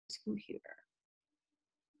computer.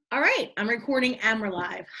 All right, I'm recording and we're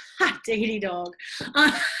live. Hot diggity dog.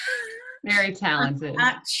 Uh, Very talented.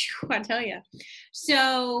 I tell you.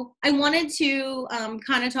 So I wanted to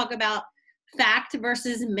kind of talk about fact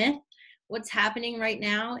versus myth, what's happening right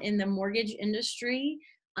now in the mortgage industry,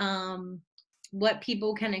 what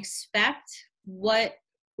people can expect, what's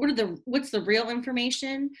the real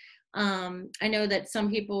information. I know that some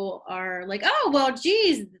people are like, oh, well,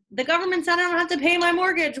 geez, the government said I don't have to pay my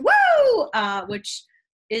mortgage. Woo! Which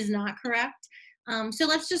is not correct. So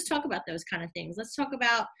let's just talk about those kind of things. Let's talk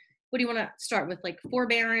about, what do you want to start with, like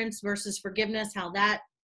forbearance versus forgiveness, how that,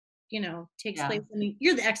 takes place. I mean,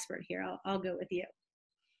 you're the expert here. I'll go with you.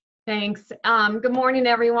 Thanks. Good morning,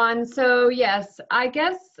 everyone. So yes, I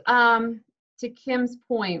guess to Kim's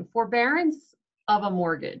point, forbearance of a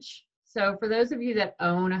mortgage. So for those of you that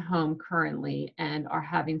own a home currently and are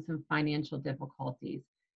having some financial difficulties,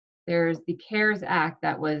 there's the CARES Act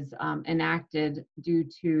that was enacted due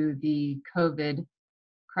to the COVID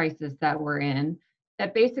crisis that we're in,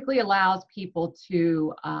 that basically allows people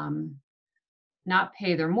to not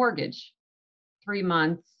pay their mortgage 3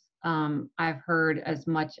 months. I've heard as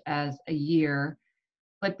much as a year,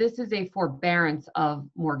 but this is a forbearance of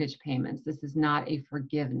mortgage payments. This is not a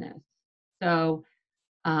forgiveness. So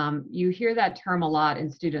you hear that term a lot in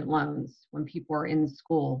student loans. When people are in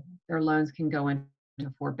school, their loans can go into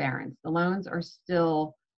forbearance. The loans are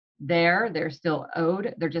still there, they're still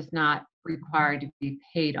owed, they're just not required to be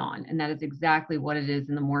paid on. And that is exactly what it is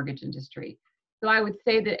in the mortgage industry. So I would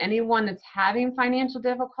say that anyone that's having financial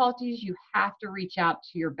difficulties, you have to reach out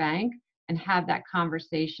to your bank and have that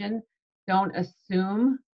conversation. Don't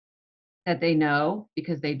assume that they know,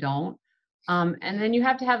 because they don't. And then you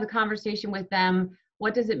have to have the conversation with them.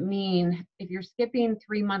 What does it mean if you're skipping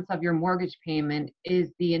 3 months of your mortgage payment?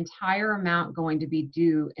 Is the entire amount going to be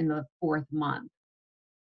due in the 4th month?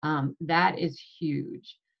 That is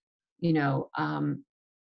huge.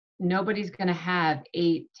 Nobody's going to have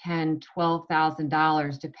 $8,000, $10,000,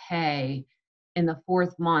 $12,000 to pay in the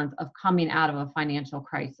 4th month of coming out of a financial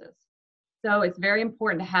crisis. So it's very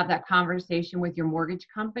important to have that conversation with your mortgage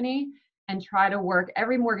company and try to work.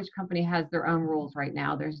 Every mortgage company has their own rules right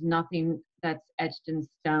now. There's nothing that's etched in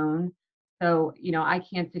stone. So, I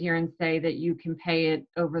can't sit here and say that you can pay it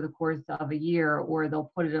over the course of a year, or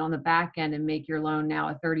they'll put it on the back end and make your loan now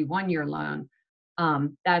a 31-year loan.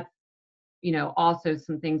 That's, also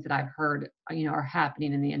some things that I've heard, are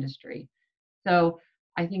happening in the industry. So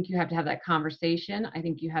I think you have to have that conversation. I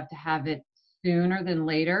think you have to have it sooner than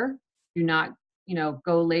later. Do not,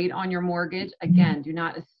 go late on your mortgage. Again, do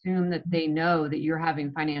not assume that they know that you're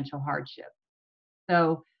having financial hardship.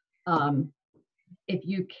 So if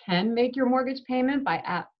you can make your mortgage payment,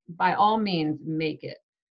 by all means, make it.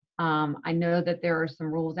 I know that there are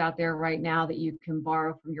some rules out there right now that you can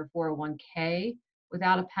borrow from your 401k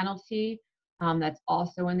without a penalty. That's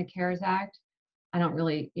also in the CARES Act. I don't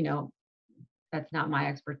really, that's not my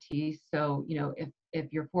expertise. So,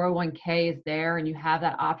 if your 401k is there and you have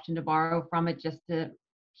that option to borrow from it just to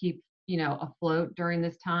keep, afloat during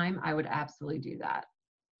this time, I would absolutely do that.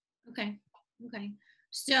 Okay.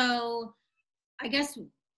 So I guess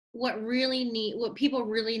what people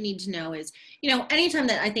really need to know is, anytime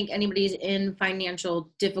that I think anybody's in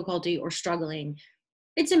financial difficulty or struggling,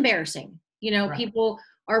 it's embarrassing. Right. People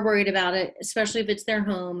are worried about it, especially if it's their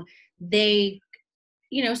home. They,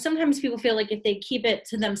 sometimes people feel like if they keep it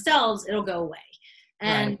to themselves, it'll go away.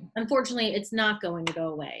 And right. Unfortunately, it's not going to go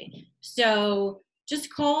away. So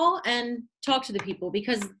just call and talk to the people,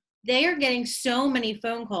 because they are getting so many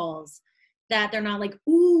phone calls that they're not like,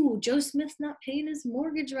 ooh, Joe Smith's not paying his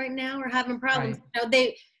mortgage right now or having problems. Right.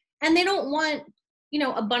 They don't want,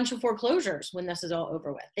 a bunch of foreclosures when this is all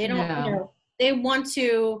over with. They don't, they want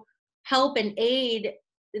to help and aid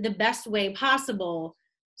the best way possible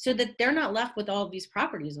so that they're not left with all of these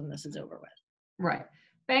properties when this is over with. Right.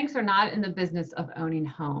 Banks are not in the business of owning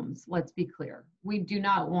homes. Let's be clear. We do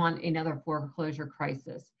not want another foreclosure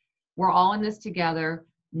crisis. We're all in this together.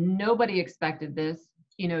 Nobody expected this.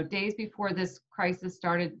 Days before this crisis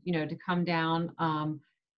started, to come down,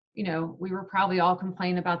 we were probably all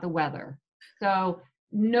complaining about the weather. So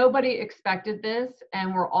nobody expected this,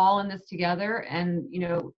 and we're all in this together. And,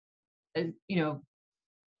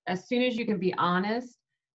 as soon as you can be honest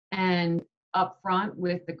and upfront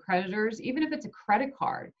with the creditors, even if it's a credit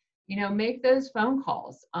card, make those phone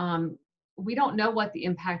calls. We don't know what the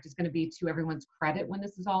impact is going to be to everyone's credit when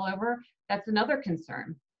this is all over. That's another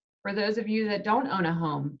concern. For those of you that don't own a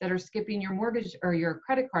home, that are skipping your mortgage or your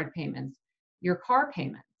credit card payments, your car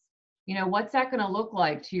payments, what's that going to look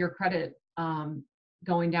like to your credit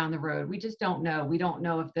going down the road? We just don't know. We don't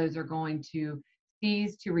know if those are going to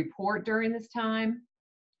fees to report during this time?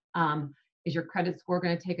 Is your credit score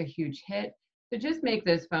going to take a huge hit? So just make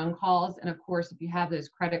those phone calls. And of course, if you have those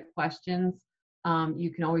credit questions,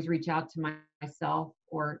 you can always reach out to myself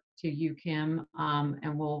or to you, Kim,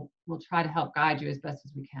 and we'll try to help guide you as best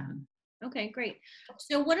as we can. Okay, great.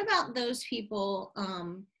 So what about those people,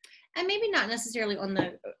 and maybe not necessarily on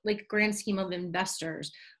the like grand scheme of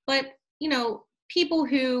investors, but people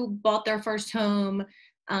who bought their first home,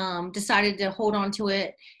 decided to hold on to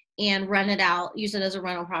it and rent it out, use it as a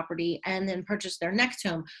rental property, and then purchase their next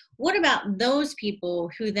home. What about those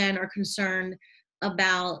people who then are concerned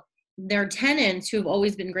about their tenants who have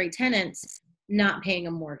always been great tenants not paying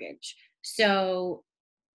a mortgage? So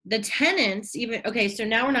the tenants so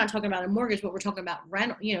now we're not talking about a mortgage, but we're talking about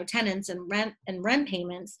rent, tenants and rent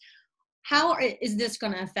payments. How is this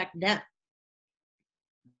going to affect them?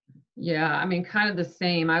 Yeah, I mean, kind of the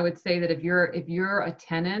same. I would say that if you're a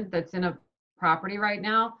tenant that's in a property right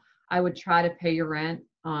now, I would try to pay your rent.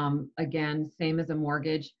 Again, same as a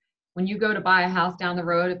mortgage. When you go to buy a house down the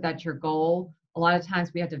road, if that's your goal, a lot of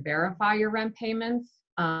times we have to verify your rent payments.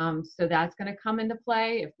 So that's going to come into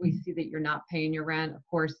play if we see that you're not paying your rent. Of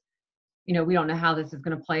course, we don't know how this is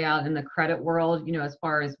going to play out in the credit world, as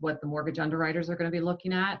far as what the mortgage underwriters are going to be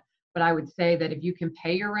looking at. But I would say that if you can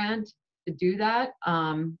pay your rent, to do that,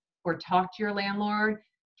 or talk to your landlord,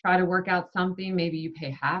 try to work out something. Maybe you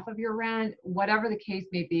pay half of your rent, whatever the case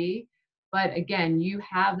may be. But again, you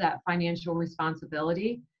have that financial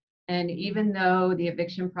responsibility. And even though the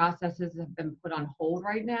eviction processes have been put on hold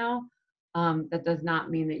right now, that does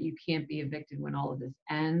not mean that you can't be evicted when all of this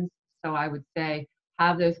ends. So I would say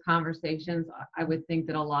have those conversations. I would think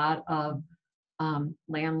that a lot of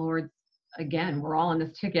landlords, again, we're all in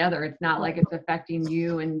this together. It's not like it's affecting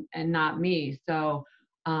you and not me. So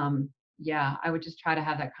yeah, I would just try to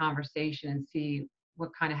have that conversation and see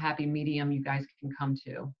what kind of happy medium you guys can come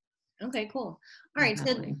to. Okay, cool. All right.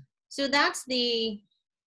 Definitely. So that's the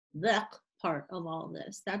part of all of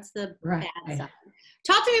this. That's the Right. bad side.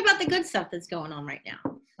 Talk to me about the good stuff that's going on right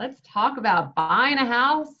now. Let's talk about buying a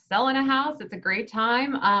house, selling a house. It's a great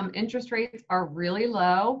time. Interest rates are really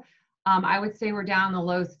low. I would say we're down in the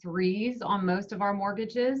low 3s on most of our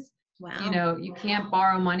mortgages. Wow. You can't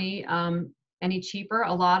borrow money any cheaper.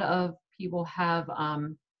 A lot of people have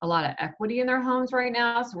a lot of equity in their homes right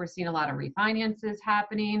now. So we're seeing a lot of refinances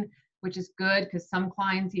happening, which is good because some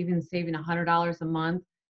clients, even saving $100 a month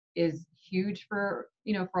is huge for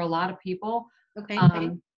a lot of people. Okay.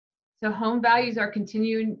 So home values are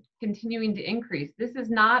continuing to increase. This is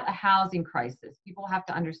not a housing crisis. People have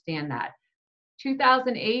to understand that.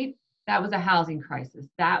 2008, that was a housing crisis.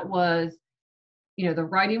 That was, the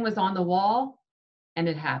writing was on the wall and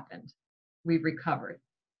it happened. We've recovered.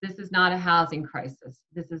 This is not a housing crisis.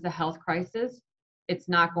 This is a health crisis. It's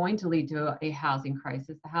not going to lead to a housing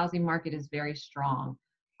crisis. The housing market is very strong.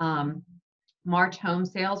 March home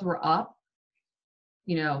sales were up,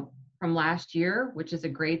 from last year, which is a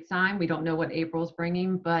great sign. We don't know what April's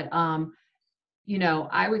bringing, but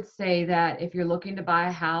I would say that if you're looking to buy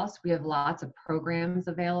a house, we have lots of programs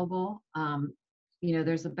available.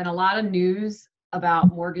 There's been a lot of news about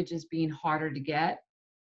mortgages being harder to get.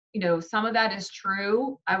 Some of that is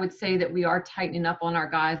true. I would say that we are tightening up on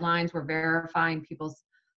our guidelines. We're verifying people's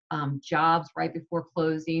jobs right before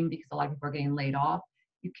closing because a lot of people are getting laid off.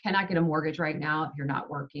 You cannot get a mortgage right now if you're not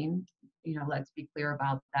working. Let's be clear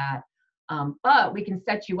about that. But we can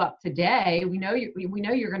set you up today. We know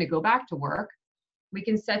you're going to go back to work. We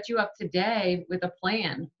can set you up today with a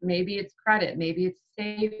plan. Maybe it's credit, maybe it's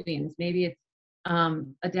savings, maybe it's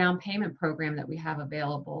a down payment program that we have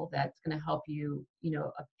available that's going to help you,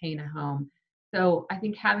 obtain a home. So I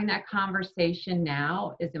think having that conversation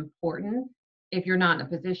now is important. If you're not in a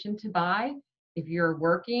position to buy, if you're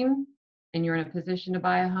working and you're in a position to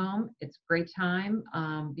buy a home, it's a great time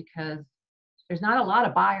because there's not a lot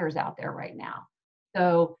of buyers out there right now.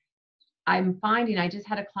 So I'm finding, I just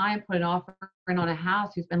had a client put an offer in on a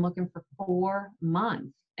house who's been looking for 4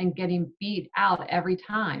 months and getting beat out every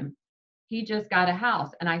time. He just got a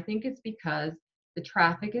house. And I think it's because the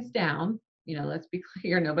traffic is down. Let's be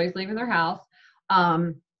clear, nobody's leaving their house.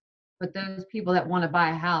 But those people that want to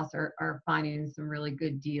buy a house are finding some really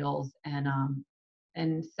good deals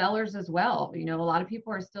and sellers as well. A lot of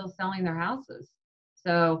people are still selling their houses.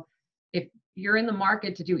 So if you're in the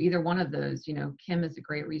market to do either one of those, Kim is a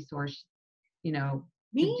great resource, to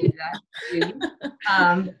do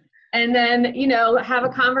that. And then, have a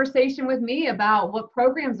conversation with me about what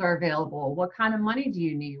programs are available. What kind of money do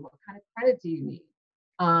you need? What kind of credit do you need?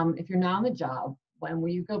 If you're not on the job, when will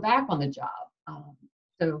you go back on the job?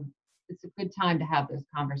 So it's a good time to have those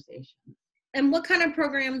conversations. And what kind of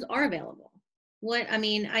programs are available? I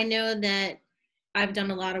mean, I know that I've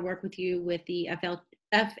done a lot of work with you with the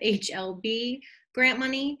FHLB grant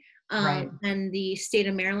money, Right. and the state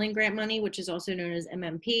of Maryland grant money, which is also known as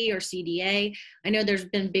MMP or CDA. I know there's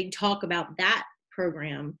been big talk about that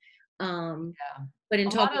program. Yeah. But in A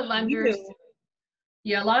lot talking of to lenders, you,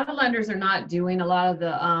 yeah, a lot of lenders are not doing a lot of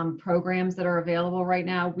the programs that are available right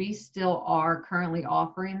now. We still are currently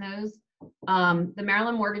offering those. The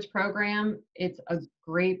Maryland Mortgage Program, it's a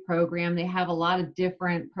great program. They have a lot of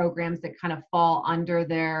different programs that kind of fall under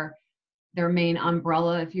their main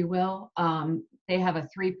umbrella, if you will. They have a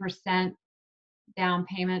 3% down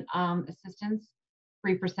payment assistance,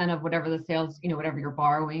 3% of whatever the sales, whatever you're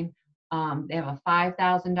borrowing. They have a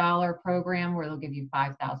 $5,000 program where they'll give you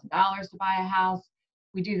 $5,000 to buy a house.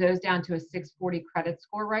 We do those down to a 640 credit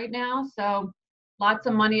score right now. So lots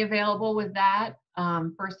of money available with that.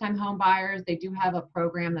 First-time home buyers, they do have a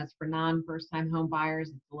program that's for non-first-time home buyers.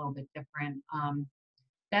 It's a little bit different.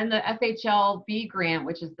 Then the FHLB grant,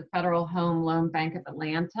 which is the Federal Home Loan Bank of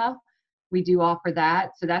Atlanta, we do offer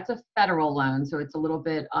that. So that's a federal loan. So it's a little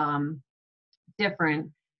bit different.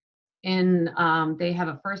 They have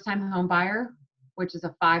a first-time home buyer, which is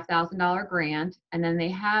a $5,000 grant. And then they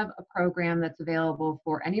have a program that's available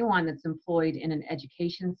for anyone that's employed in an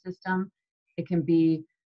education system. It can be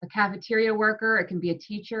a cafeteria worker, it can be a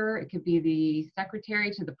teacher, it could be the secretary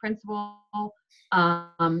to the principal,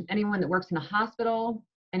 anyone that works in a hospital,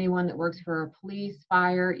 anyone that works for police,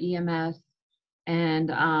 fire, EMS, and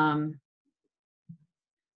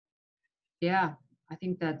yeah, I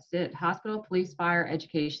think that's it. Hospital, police, fire,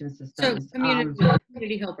 education so systems.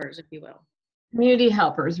 community helpers, if you will. Community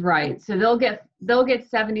helpers, right. So they'll get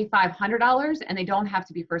 $7,500 and they don't have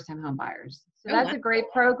to be first-time home buyers. So that's a great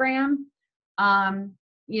program.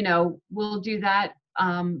 We'll do that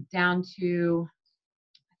down to,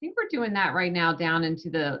 I think we're doing that right now down into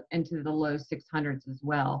the low 600s as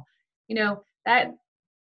well.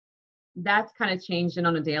 That's kind of changing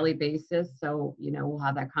on a daily basis. So, we'll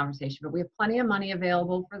have that conversation, but we have plenty of money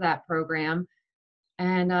available for that program.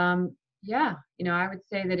 And I would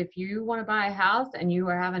say that if you want to buy a house and you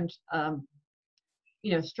are having,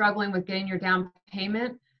 struggling with getting your down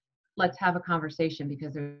payment, let's have a conversation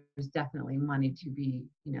because there's definitely money to be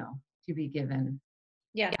given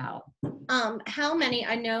out. How many,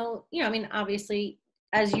 I know, I mean, obviously,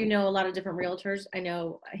 as you know, a lot of different realtors, I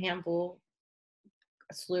know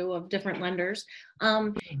a slew of different lenders.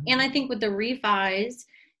 And I think with the refis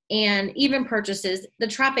and even purchases, the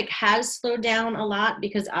traffic has slowed down a lot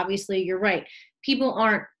because obviously you're right. People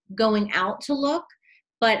aren't going out to look,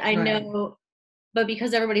 but I know, but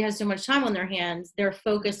because everybody has so much time on their hands, they're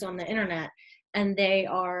focused on the internet and they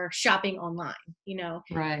are shopping online,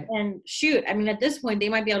 Right. And shoot, I mean, at this point, they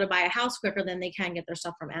might be able to buy a house quicker than they can get their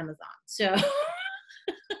stuff from Amazon. So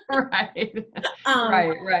right.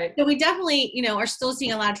 Right. So we definitely, are still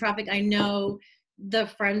seeing a lot of traffic. I know the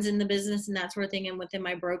friends in the business and that sort of thing, and within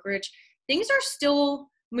my brokerage, things are still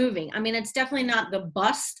moving. I mean, it's definitely not the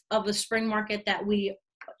bust of the spring market that we,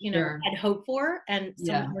 had hoped for and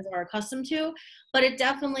sometimes are accustomed to, but it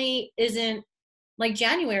definitely isn't like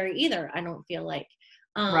January either. I don't feel like,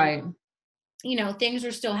 right. Things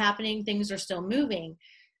are still happening. Things are still moving.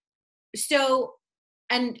 So,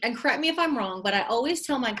 and correct me if I'm wrong, but I always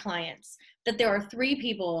tell my clients that there are 3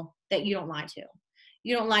 people that you don't lie to.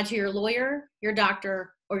 You don't lie to your lawyer, your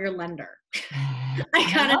doctor, or your lender.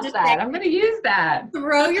 I kind of just that. I'm going to use that.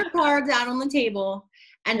 Throw your cards out on the table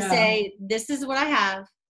and say, this is what I have.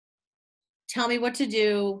 Tell me what to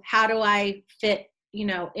do. How do I fit,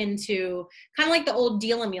 into kind of like the old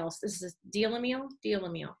deal-a-meal. This is deal-a-meal.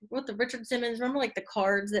 What the Richard Simmons, remember like the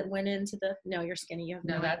cards that went into no, you're skinny. You have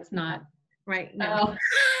no, that's not. Right. No.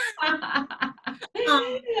 I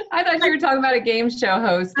thought you were talking about a game show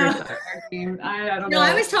host or something. I don't know. No,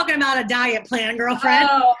 I was talking about a diet plan, girlfriend.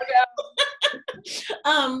 Oh,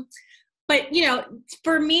 no. But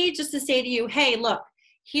for me, just to say to you, hey, look,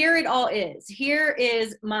 here it all is. Here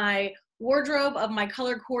is my wardrobe of my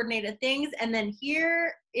color coordinated things, and then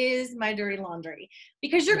here is my dirty laundry,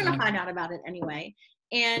 because you're going to find out about it anyway.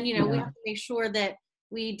 And we have to make sure that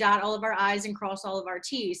we dot all of our I's and cross all of our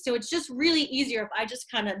T's. So it's just really easier if I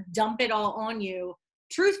just kind of dump it all on you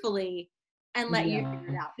truthfully and let you figure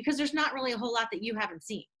it out, because there's not really a whole lot that you haven't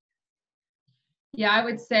seen. Yeah, I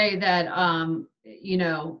would say that, I'm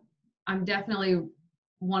definitely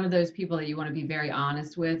one of those people that you want to be very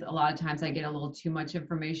honest with. A lot of times I get a little too much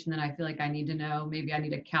information that I feel like I need to know. Maybe I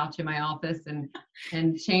need a couch in my office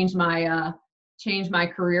and change my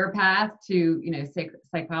career path to,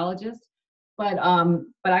 psychologist. But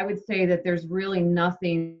I would say that there's really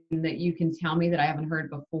nothing that you can tell me that I haven't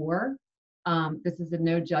heard before. This is a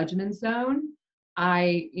no judgment zone.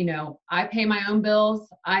 I pay my own bills.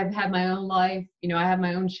 I've had my own life. I have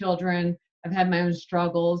my own children. I've had my own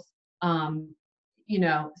struggles. Um,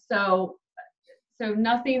 so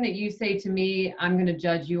nothing that you say to me, I'm going to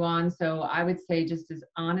judge you on. So I would say just as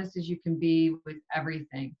honest as you can be with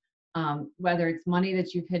everything, whether it's money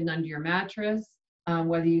that you've hidden under your mattress,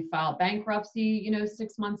 whether you filed bankruptcy,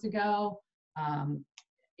 6 months ago, um,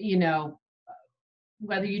 you know,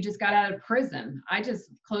 whether you just got out of prison. I just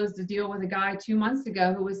closed a deal with a guy 2 months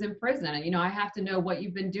ago who was in prison. And, I have to know what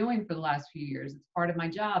you've been doing for the last few years. It's part of my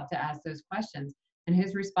job to ask those questions. And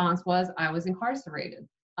his response was, I was incarcerated.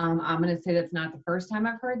 I'm going to say that's not the first time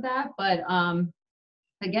I've heard that, but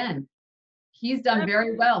again, he's done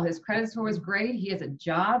very well. His credit score was great. He has a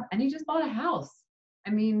job and he just bought a house. I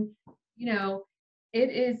mean,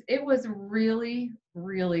 it was really,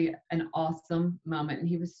 really an awesome moment. And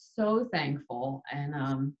he was so thankful.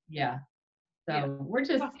 And we're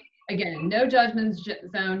just, again, no judgment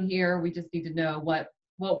zone here. We just need to know what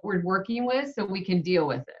we're working with so we can deal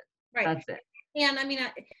with it. Right. That's it. And I mean,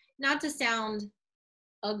 not to sound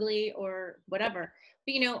ugly or whatever,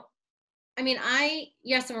 but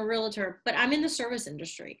yes, I'm a realtor, but I'm in the service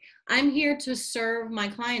industry. I'm here to serve my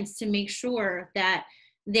clients to make sure that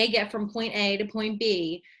they get from point A to point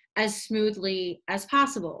B as smoothly as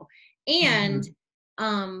possible. And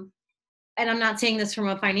and I'm not saying this from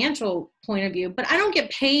a financial point of view, but I don't get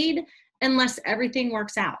paid unless everything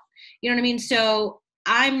works out. You know what I mean? So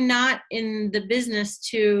I'm not in the business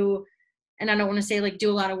and I don't want to say like do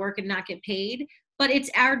a lot of work and not get paid, but it's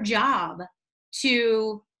our job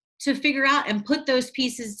to figure out and put those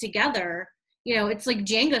pieces together. It's like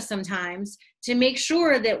Jenga sometimes, to make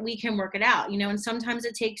sure that we can work it out, and sometimes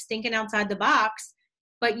it takes thinking outside the box,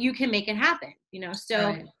 but you can make it happen, so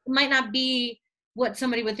right. It might not be what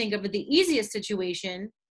somebody would think of as the easiest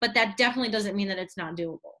situation, but that definitely doesn't mean that it's not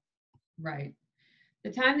doable. Right.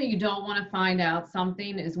 The time that you don't want to find out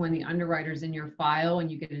something is when the underwriter's in your file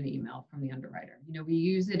and you get an email from the underwriter. We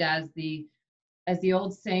use it as the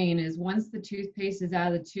old saying is, once the toothpaste is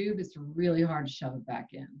out of the tube, it's really hard to shove it back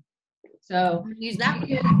in. So use that.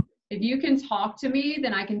 If you can talk to me,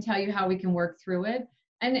 then I can tell you how we can work through it.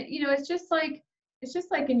 And it's just like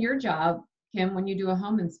in your job, Kim, when you do a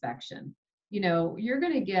home inspection, you're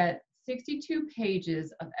going to get 62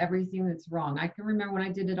 pages of everything that's wrong. I can remember when I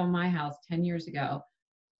did it on my house 10 years ago,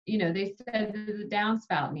 they said that the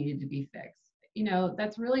downspout needed to be fixed.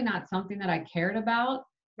 That's really not something that I cared about.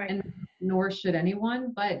 Right. And nor should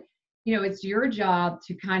anyone, but it's your job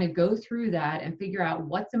to kind of go through that and figure out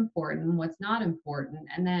what's important and what's not important,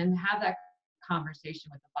 and then have that conversation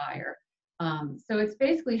with the buyer. So it's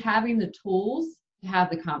basically having the tools to have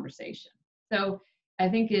the conversation. So I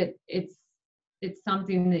think it's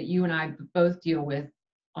something that you and I both deal with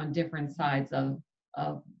on different sides of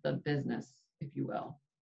the business, if you will.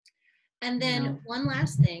 And then one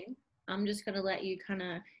last thing, I'm just going to let you kind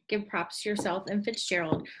of give props to yourself and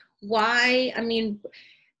Fitzgerald. Why?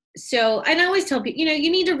 So, and I always tell people,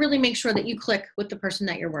 you need to really make sure that you click with the person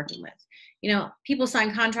that you're working with. People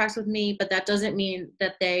sign contracts with me, but that doesn't mean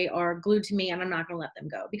that they are glued to me and I'm not going to let them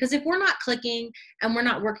go. Because if we're not clicking and we're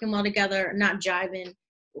not working well together, not jiving,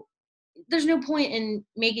 there's no point in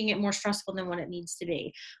making it more stressful than what it needs to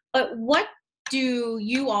be. But what do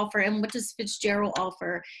you offer, and what does Fitzgerald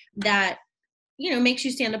offer that makes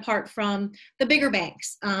you stand apart from the bigger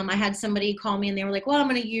banks? I had somebody call me and they were like, well, I'm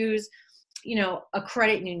going to use, a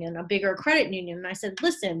credit union, a bigger credit union. And I said,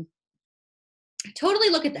 listen, totally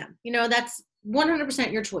look at them. That's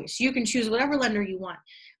 100% your choice. You can choose whatever lender you want.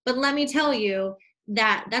 But let me tell you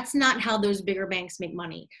that that's not how those bigger banks make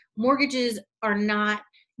money. Mortgages are not,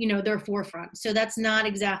 their forefront. So that's not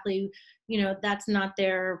exactly, that's not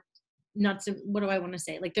their nuts. What do I want to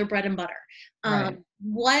say? Like their bread and butter. Right.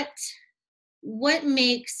 What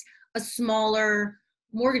makes a smaller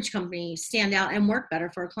mortgage company stand out and work better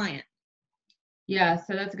for a client? Yeah,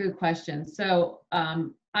 so that's a good question. So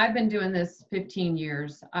I've been doing this 15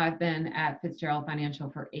 years. I've been at Fitzgerald Financial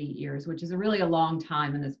for 8 years, which is really a long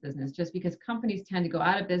time in this business, just because companies tend to go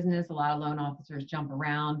out of business. A lot of loan officers jump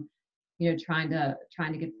around, trying to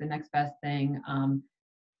get the next best thing.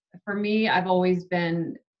 For me, I've always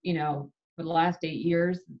been, for the last 8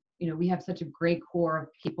 years, we have such a great core of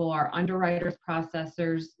people. Our underwriters,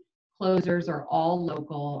 processors, closers are all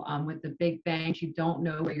local. With the big banks, you don't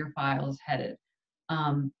know where your file is headed.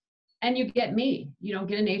 And you get me. You don't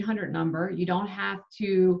get an 800 number. You don't have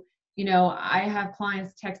to, I have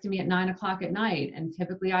clients texting me at 9:00 at night, and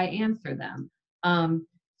typically I answer them.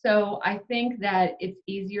 So I think that it's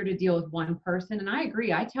easier to deal with one person. And I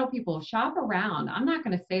agree. I tell people, shop around. I'm not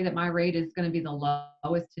going to say that my rate is going to be the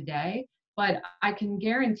lowest today, but I can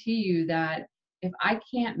guarantee you that, if I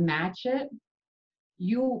can't match it,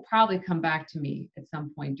 you'll probably come back to me at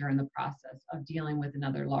some point during the process of dealing with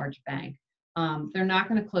another large bank. They're not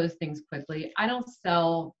going to close things quickly. I don't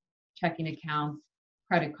sell checking accounts,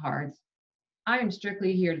 credit cards. I am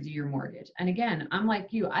strictly here to do your mortgage. And again, I'm like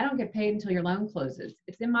you, I don't get paid until your loan closes.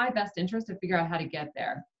 It's in my best interest to figure out how to get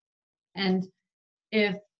there. And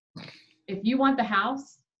if you want the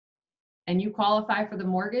house and you qualify for the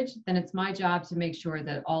mortgage, then it's my job to make sure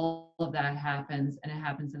that all of that happens, and it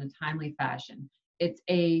happens in a timely fashion. It's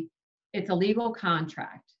a legal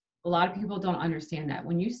contract. A lot of people don't understand that.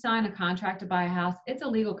 When you sign a contract to buy a house, it's a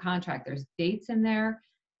legal contract. There's dates in there.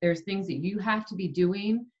 There's things that you have to be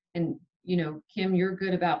doing. And, you know, Kim, you're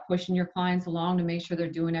good about pushing your clients along to make sure they're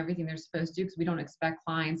doing everything they're supposed to, because we don't expect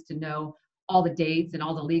clients to know all the dates and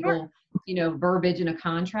all the legal, you know, verbiage in a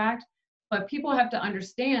contract. But people have to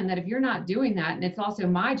understand that if you're not doing that, and it's also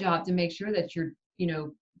my job to make sure that you're, you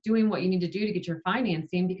know, doing what you need to do to get your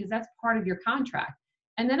financing, because that's part of your contract.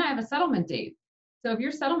 And then I have a settlement date. So if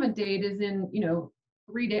your settlement date is in, you know,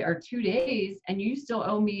 3 days or 2 days, and you still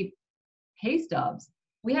owe me pay stubs,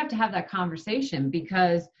 we have to have that conversation,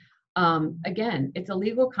 because again, it's a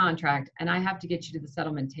legal contract, and I have to get you to the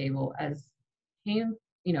settlement table as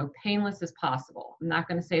painless as possible. I'm not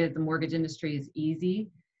going to say that the mortgage industry is easy.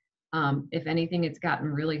 If anything, it's gotten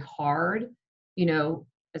really hard, you know,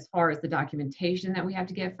 as far as the documentation that we have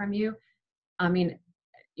to get from you. I mean,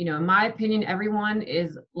 you know, in my opinion, everyone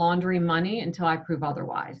is laundering money until I prove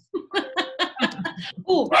otherwise.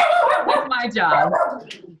 Ooh. That's my job.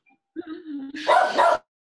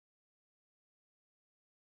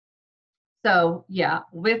 So yeah,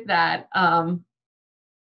 with that,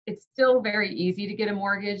 it's still very easy to get a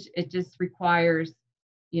mortgage. It just requires,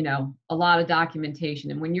 you know, a lot of documentation.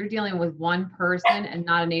 And when you're dealing with one person and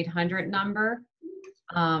not an 800 number,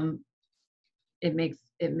 it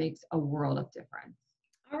makes a world of difference.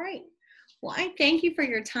 All right. Well, I thank you for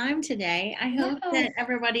your time today. I hope that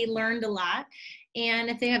everybody learned a lot. And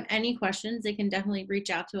if they have any questions, they can definitely reach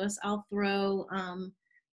out to us. I'll throw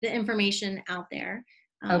the information out there.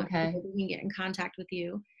 Okay. So we can get in contact with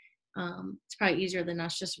you. It's probably easier than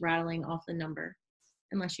us just rattling off the number,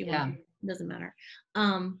 unless you want to. It doesn't matter.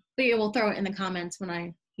 But yeah, we'll throw it in the comments when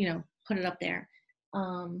I, you know, put it up there.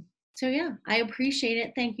 So yeah, I appreciate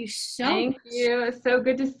it. Thank you so much. Thank you. It's so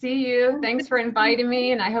good to see you. Thanks for inviting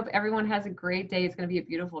me, and I hope everyone has a great day. It's going to be a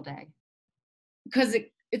beautiful day. Because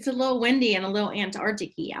it's a little windy and a little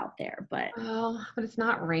Antarctic-y out there, but it's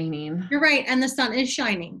not raining. You're right, and the sun is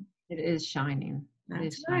shining. It is shining.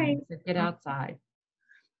 That's right. So get outside.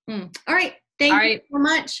 All right. Thank you so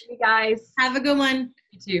much. You guys. Have a good one.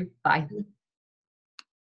 You too. Bye.